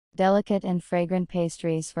Delicate and fragrant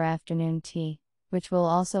pastries for afternoon tea, which will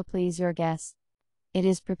also please your guests. It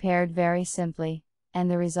is prepared very simply,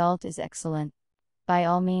 and the result is excellent. By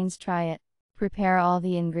all means try it. Prepare all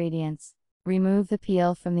the ingredients. Remove the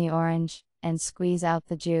peel from the orange, and squeeze out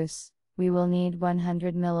the juice. We will need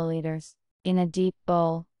 100 milliliters. In a deep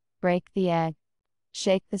bowl, break the egg.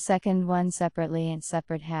 Shake the second one separately in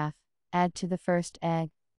separate half. Add to the first egg.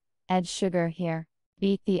 Add sugar here.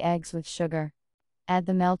 Beat the eggs with sugar. Add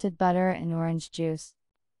the melted butter and orange juice.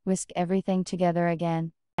 Whisk everything together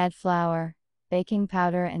again. Add flour, baking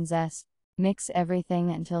powder and zest. Mix everything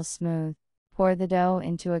until smooth. Pour the dough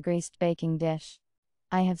into a greased baking dish.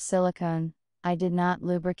 I have silicone. I did not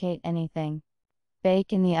lubricate anything.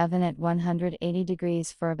 Bake in the oven at 180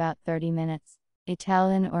 degrees for about 30 minutes.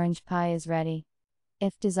 Italian orange pie is ready.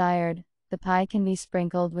 If desired, the pie can be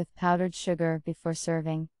sprinkled with powdered sugar before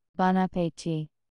serving. Bon appétit!